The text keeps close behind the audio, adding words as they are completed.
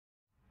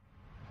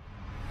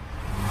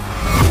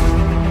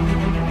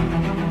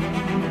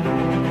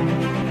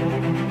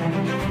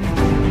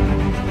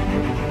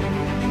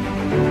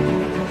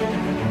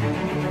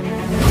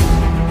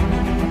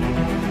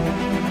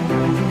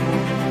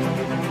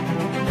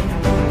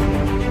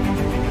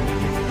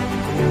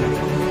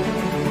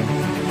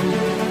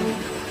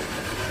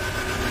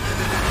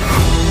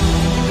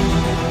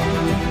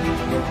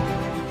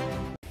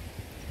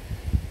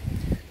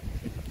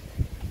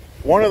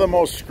One of the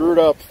most screwed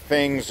up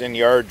things in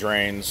yard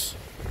drains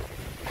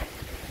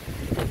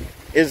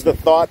is the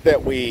thought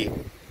that we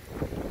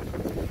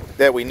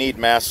need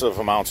massive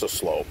amounts of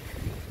slope.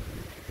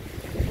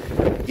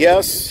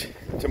 Yes,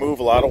 to move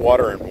a lot of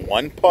water in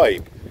one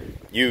pipe,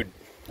 you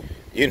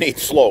need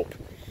slope.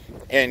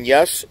 And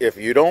yes, if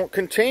you don't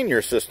contain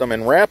your system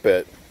and wrap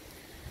it,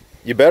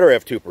 you better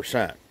have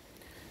 2%.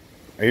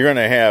 Or you're going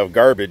to have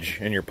garbage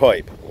in your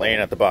pipe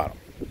laying at the bottom.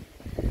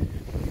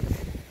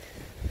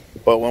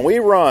 But when we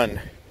run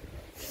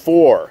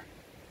four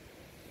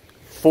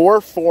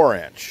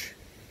 4-inch,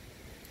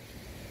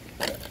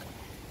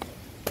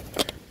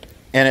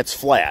 and it's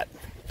flat,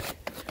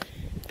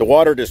 the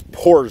water just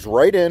pours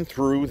right in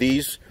through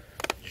these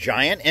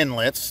giant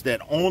inlets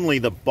that only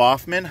the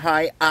Baughman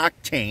High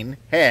Octane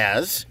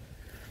has,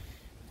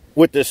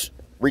 with this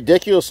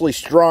ridiculously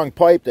strong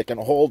pipe that can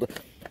hold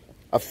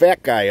a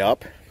fat guy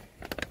up.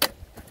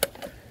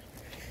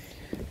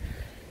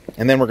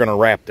 And then we're going to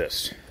wrap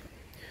this.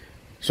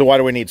 So why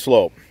do we need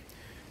slope?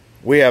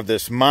 We have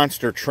this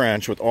monster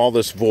trench with all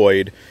this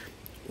void.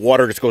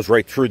 Water just goes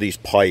right through these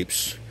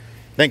pipes.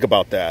 Think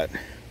about that.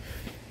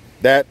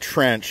 That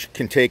trench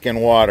can take in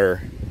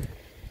water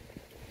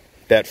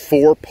that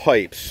 4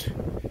 pipes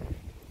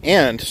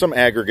and some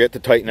aggregate to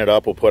tighten it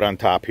up we'll put on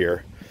top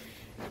here.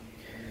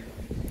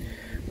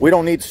 We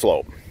don't need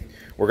slope.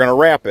 We're going to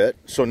wrap it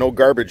so no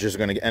garbage is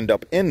going to end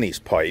up in these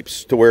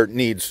pipes to where it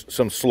needs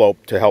some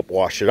slope to help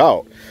wash it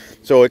out.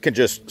 So it can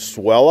just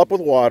swell up with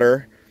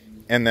water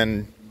and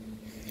then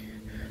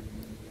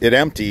it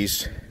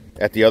empties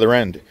at the other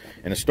end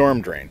in a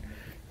storm drain.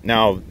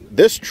 Now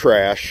this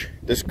trash,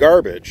 this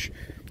garbage,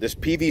 this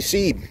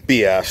PVC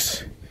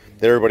BS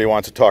that everybody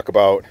wants to talk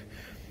about,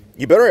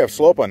 you better have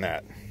slope on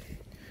that.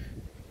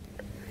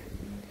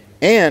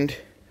 And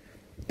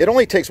it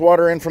only takes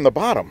water in from the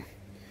bottom.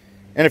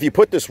 And if you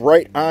put this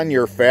right on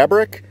your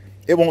fabric,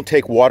 it won't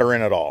take water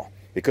in at all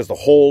because the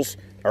holes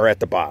are at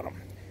the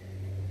bottom.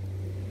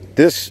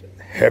 This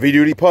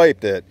heavy-duty pipe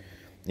that,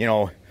 you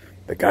know,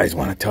 the guys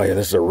want to tell you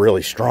this is a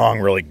really strong,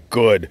 really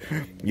good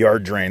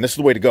yard drain. This is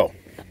the way to go.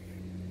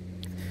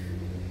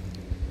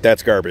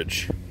 That's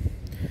garbage.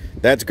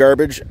 That's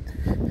garbage,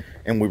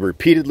 and we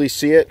repeatedly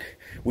see it.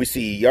 We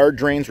see yard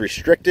drains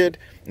restricted,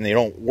 and they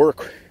don't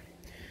work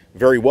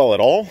very well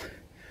at all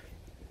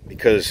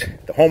because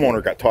the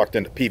homeowner got talked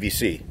into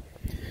PVC.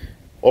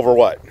 Over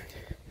what?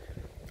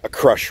 A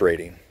crush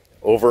rating.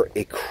 Over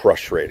a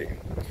crush rating.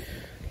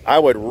 I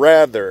would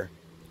rather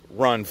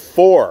run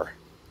 4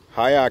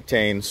 high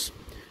octanes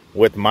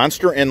with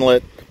monster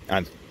inlet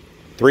on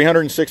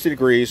 360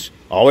 degrees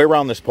all the way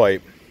around this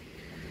pipe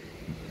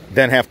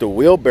than have to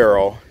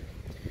wheelbarrow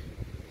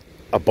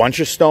a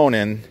bunch of stone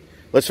in.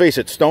 Let's face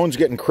it, stone's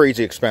getting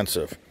crazy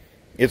expensive.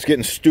 It's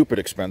getting stupid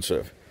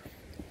expensive.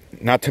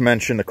 Not to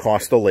mention the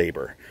cost of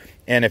labor.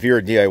 And if you're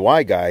a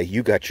DIY guy,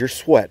 you got your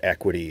sweat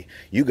equity.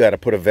 You got to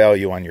put a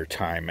value on your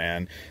time,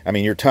 man. I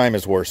mean, your time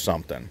is worth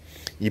something.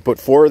 You put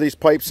 4 of these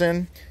pipes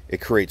in, it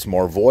creates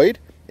more void.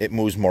 It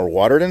moves more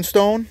water than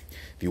stone.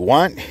 If you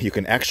want, you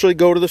can actually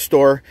go to the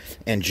store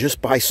and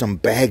just buy some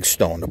bag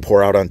stone to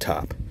pour out on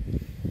top.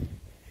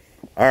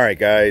 All right,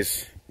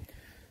 guys.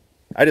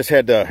 I just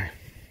had to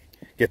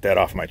get that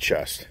off my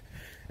chest.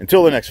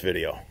 Until the next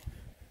video.